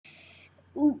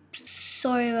Oops,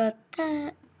 sorry about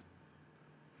that.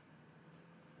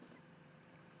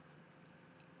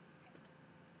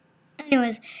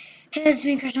 Anyways, it's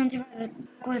me, Chris25,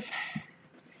 with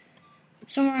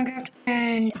some Minecraft,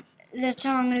 and this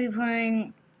time I'm going to be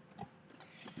playing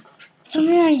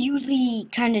something I usually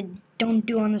kind of don't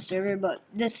do on the server, but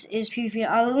this is PvP.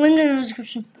 I'll link it in the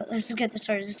description, but let's just get this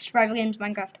started. It's survival games,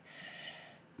 Minecraft.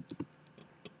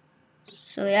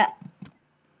 So, yeah.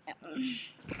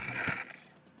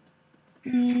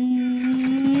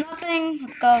 Nothing.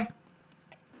 Let's go.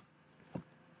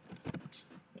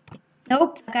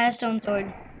 Nope, that guy has stone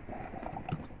sword.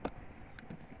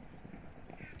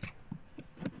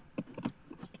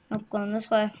 Nope, going this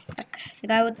way. The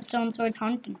guy with the stone sword's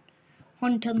hunting.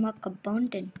 Hunting like a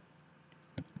bunting.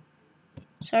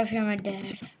 Sorry if you're my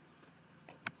dad.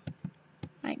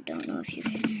 I don't know if you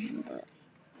hear him, but...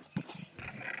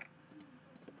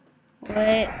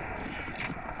 Wait.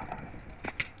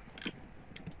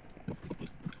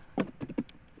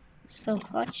 So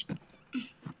clutch.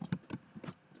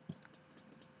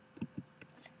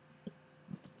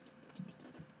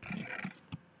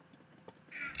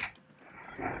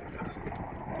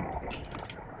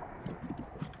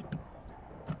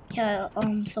 Yeah,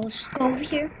 so let's go over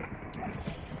here.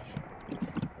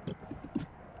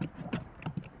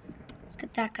 Let's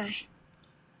get that guy.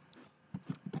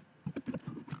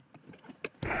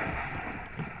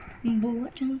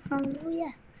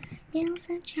 Hallelujah. Yeah,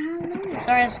 such a hallelujah.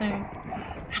 Sorry, I was playing.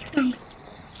 That song's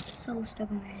so stuck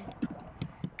in my head.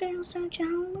 Girl, such a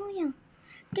hallelujah.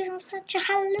 Girl, such a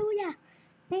hallelujah.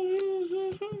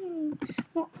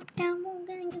 What down, I'm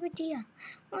gonna give it to you.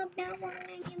 What down, I'm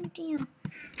gonna give it to you.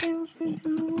 Girl, such a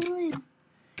hallelujah.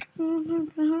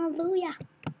 Hallelujah.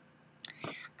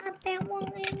 Up there, I'm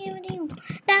gonna give it to you.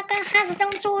 That guy has his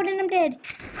own sword and I'm dead.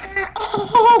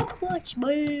 Oh, clutch,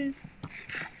 boy.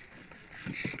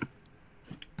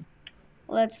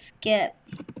 Let's get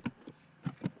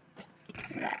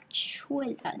that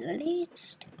choice at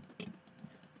least.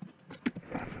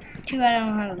 Too bad I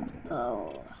don't have a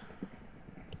bow.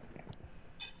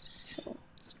 So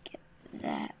let's get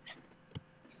that.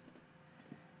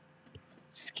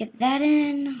 Let's get that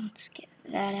in. Let's get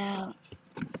that out.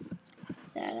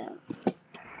 That out.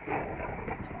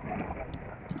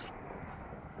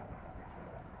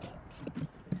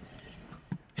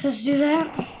 Let's do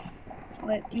that.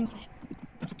 Wait. Okay.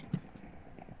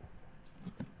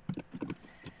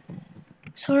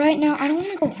 So right now, I don't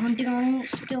want to go hunting. I want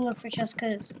to still look for chests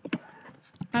because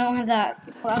I don't have that.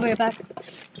 Well, I'll be right back.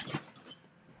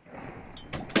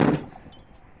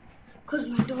 Close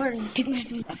my door and pick my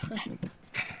headphones up.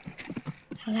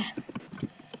 Okay.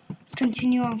 Let's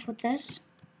continue off with this.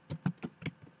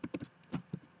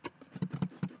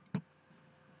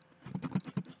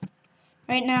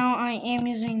 Right now, I am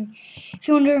using, if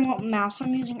you're wondering what mouse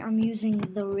I'm using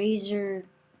the Razer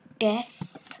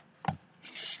Death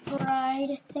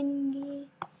Stride thingy.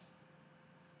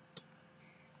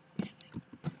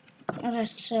 Okay,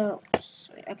 so,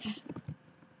 sweet, okay.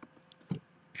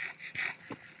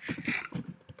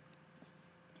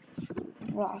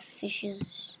 Raw fish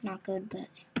is not good, but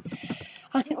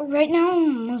I think right now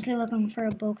I'm mostly looking for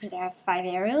a bow because I have 5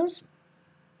 arrows.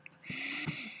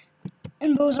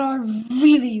 And bows are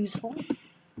really useful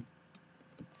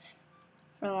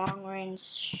for long range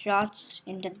shots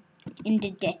into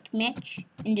deathmatch.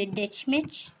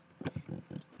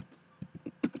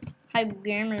 High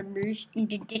grammar burst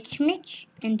into deathmatch.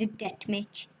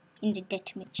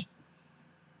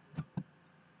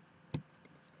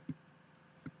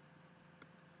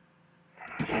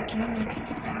 Here, can I make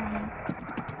another one?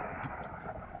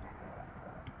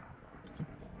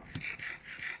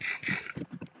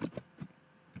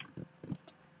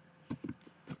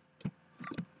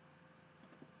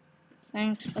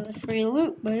 Thanks for the free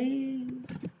loot, babe.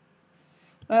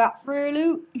 I got free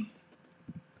loot.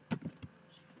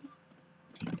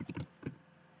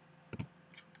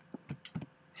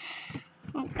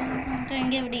 Oh, I'm gonna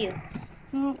give it to you.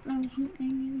 Oh, I'm gonna give it to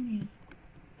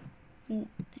you.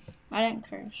 I didn't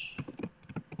curse.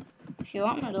 If you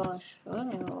want my dollar,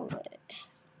 sure, but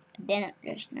I didn't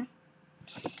just now.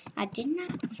 I did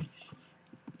not.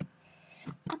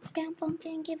 Up, down, bump,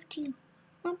 and give it to you.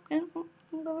 Up, down,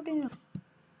 go down.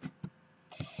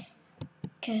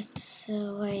 Okay,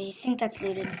 so I think that's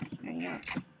looted. Right now.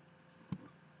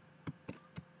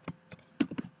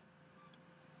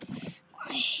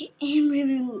 I am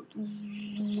really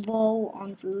low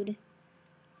on food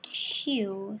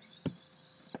too,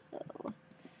 so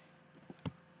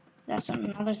that's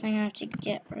another thing I have to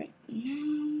get right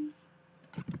now.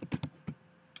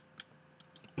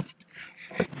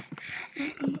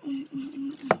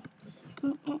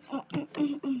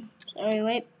 Sorry,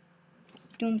 wait. It's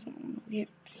doing something over here.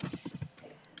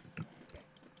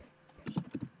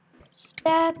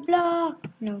 Stab block!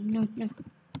 No, no, no.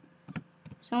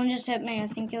 Someone just hit me. I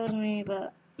think it was me,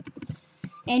 but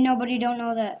ain't nobody don't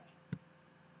know that.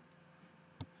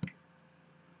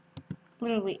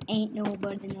 Literally, ain't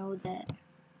nobody know that.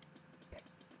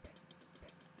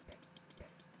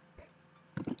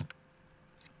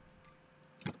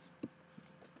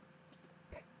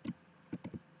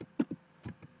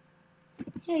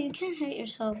 Yeah, you can hit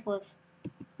yourself with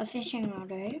a fishing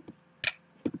rod, right?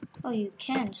 Oh, you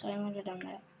can, so I might have done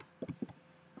that.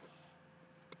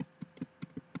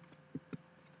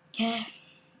 Yeah.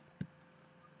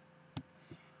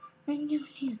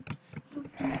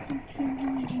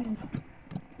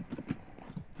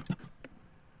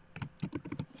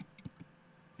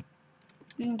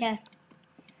 Okay.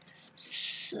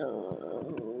 So,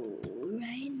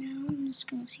 right now, I'm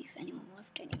just gonna see if anyone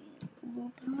left any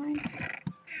loot behind.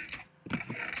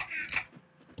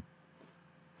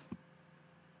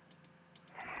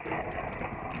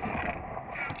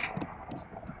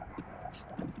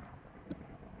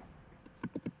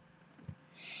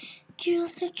 Girl,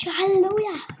 such a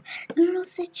hallelujah. Girl,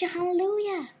 such a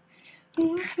hallelujah.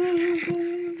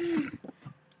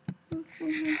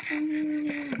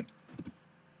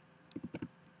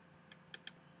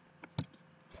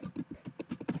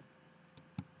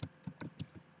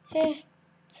 Hey,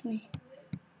 it's me.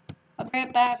 I'll bring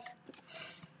it back.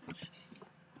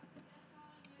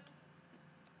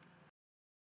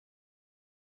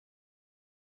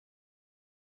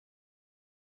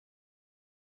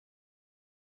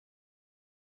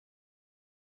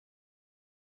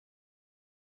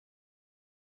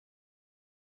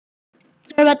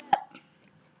 Sorry about that.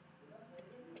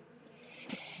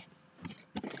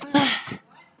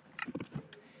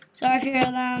 Sorry if you hear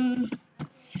them.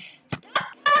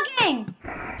 Stop talking!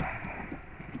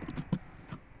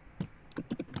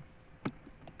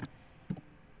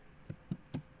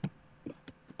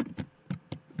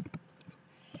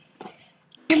 I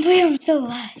can't believe I'm still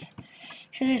alive.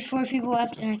 So there's 4 people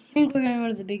left, and I think we're gonna go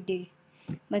to the big D.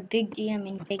 By big D, I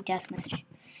mean big deathmatch.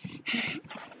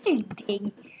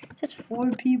 Big. Just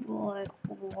 4 people. Like,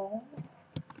 whoa.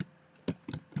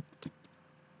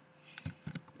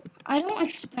 I don't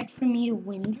expect for me to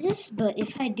win this, but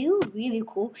if I do, really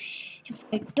cool. If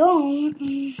I don't,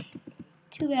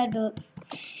 too bad, but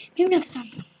maybe next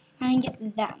time. I didn't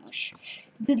get that much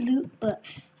good loot, but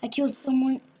I killed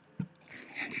someone.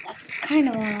 That's kind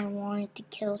of all I wanted, to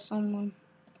kill someone.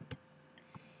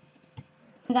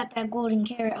 I got that golden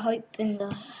carrot hype in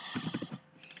the...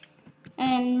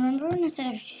 And remember when I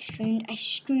said I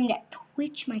streamed at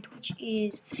Twitch. My Twitch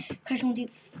is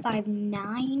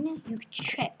Crush1359. You can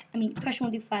check. I mean,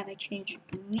 Crush135 I changed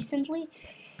recently.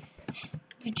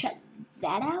 You check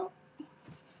that out.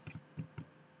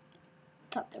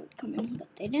 Thought they would come in, but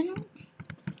they didn't.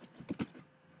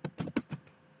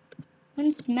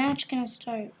 When's the match gonna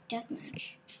start?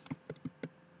 Deathmatch.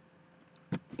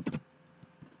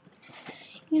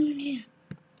 Yeah.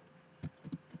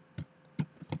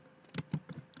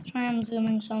 Sorry, I'm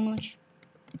zooming so much.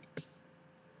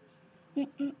 I'll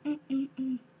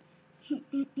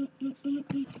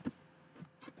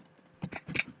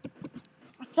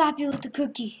slap you with the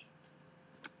cookie.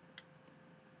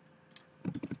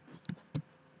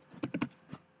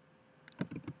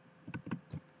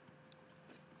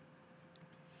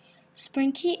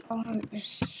 Sprint key art is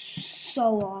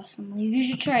so awesome. You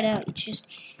should try it out. It's just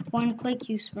one click,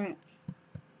 you sprint.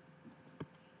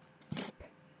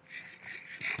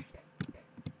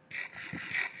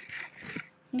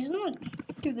 Isn't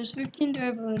it? Dude, there's 15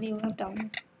 durability left on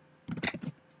this.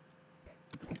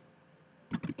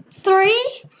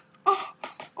 3? Oh,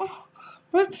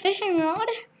 rip fishing rod.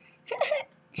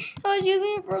 I was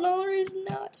using it for another reason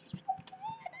now.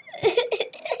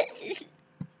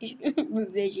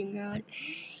 Rip fishing rod.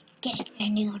 Get it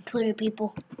trending on Twitter,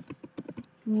 people.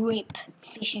 Rip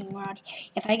fishing rod.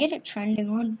 If I get it trending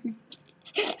on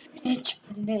it's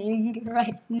trending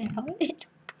right now, it's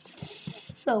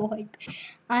so hype.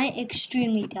 I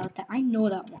extremely doubt that. I know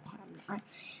that won't happen.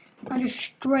 I just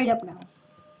straight up know.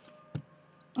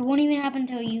 It won't even happen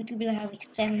to a YouTuber that has like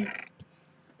 7.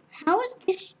 How is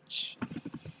this?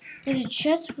 Does it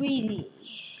just really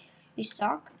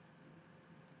restock?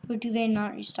 Or do they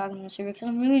not restock in the server? Because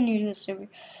I'm really new to the server.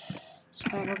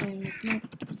 Survival games,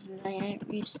 they ain't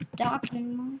restocked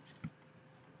anymore.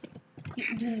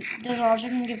 Does all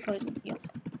chicken get poisoned? Yep.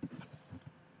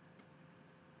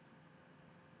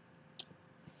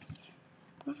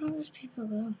 Where do all these people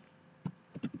go?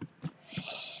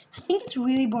 I think it's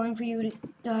really boring for you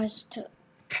guys to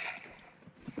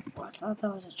Oh, I thought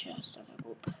that was a chest. Okay,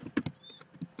 whoop. Look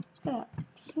at that.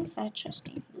 I think that chest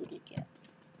ain't looted yet.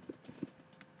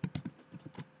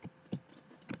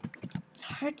 It's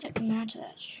hard to match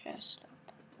that chest up.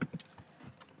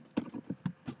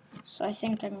 So I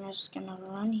think I'm just gonna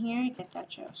run here and get that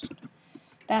chest.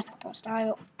 Basketball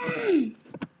style.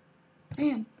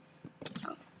 Damn. Let's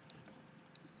go.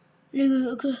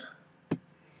 Okay.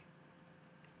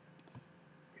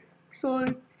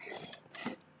 Sorry.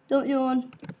 Don't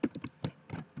yawn.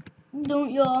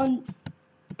 Don't yawn.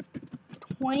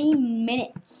 20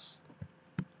 minutes.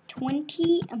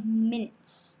 20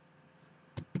 minutes.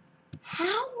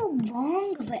 How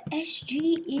long of a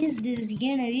SG is this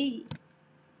gonna be?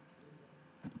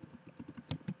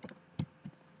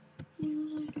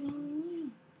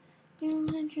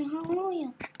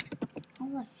 Hallelujah.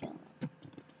 How I feel.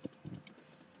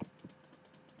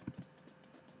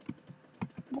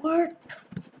 Work.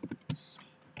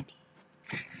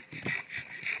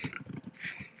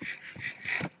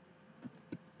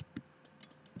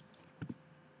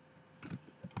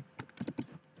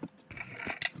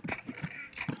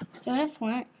 Do I have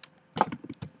flint?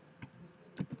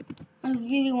 I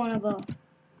really want to go.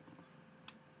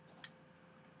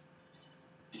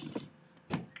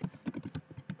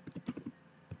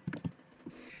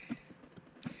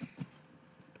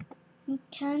 I'm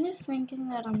kind of thinking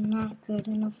that I'm not good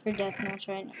enough for deathmatch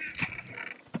right now.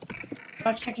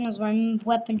 Fried chicken is my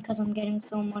weapon because I'm getting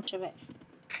so much of it.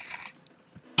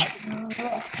 Get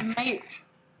wrecked, mate.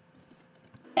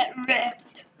 Get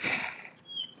wrecked.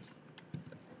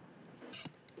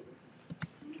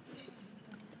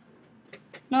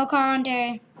 No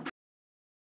commentary.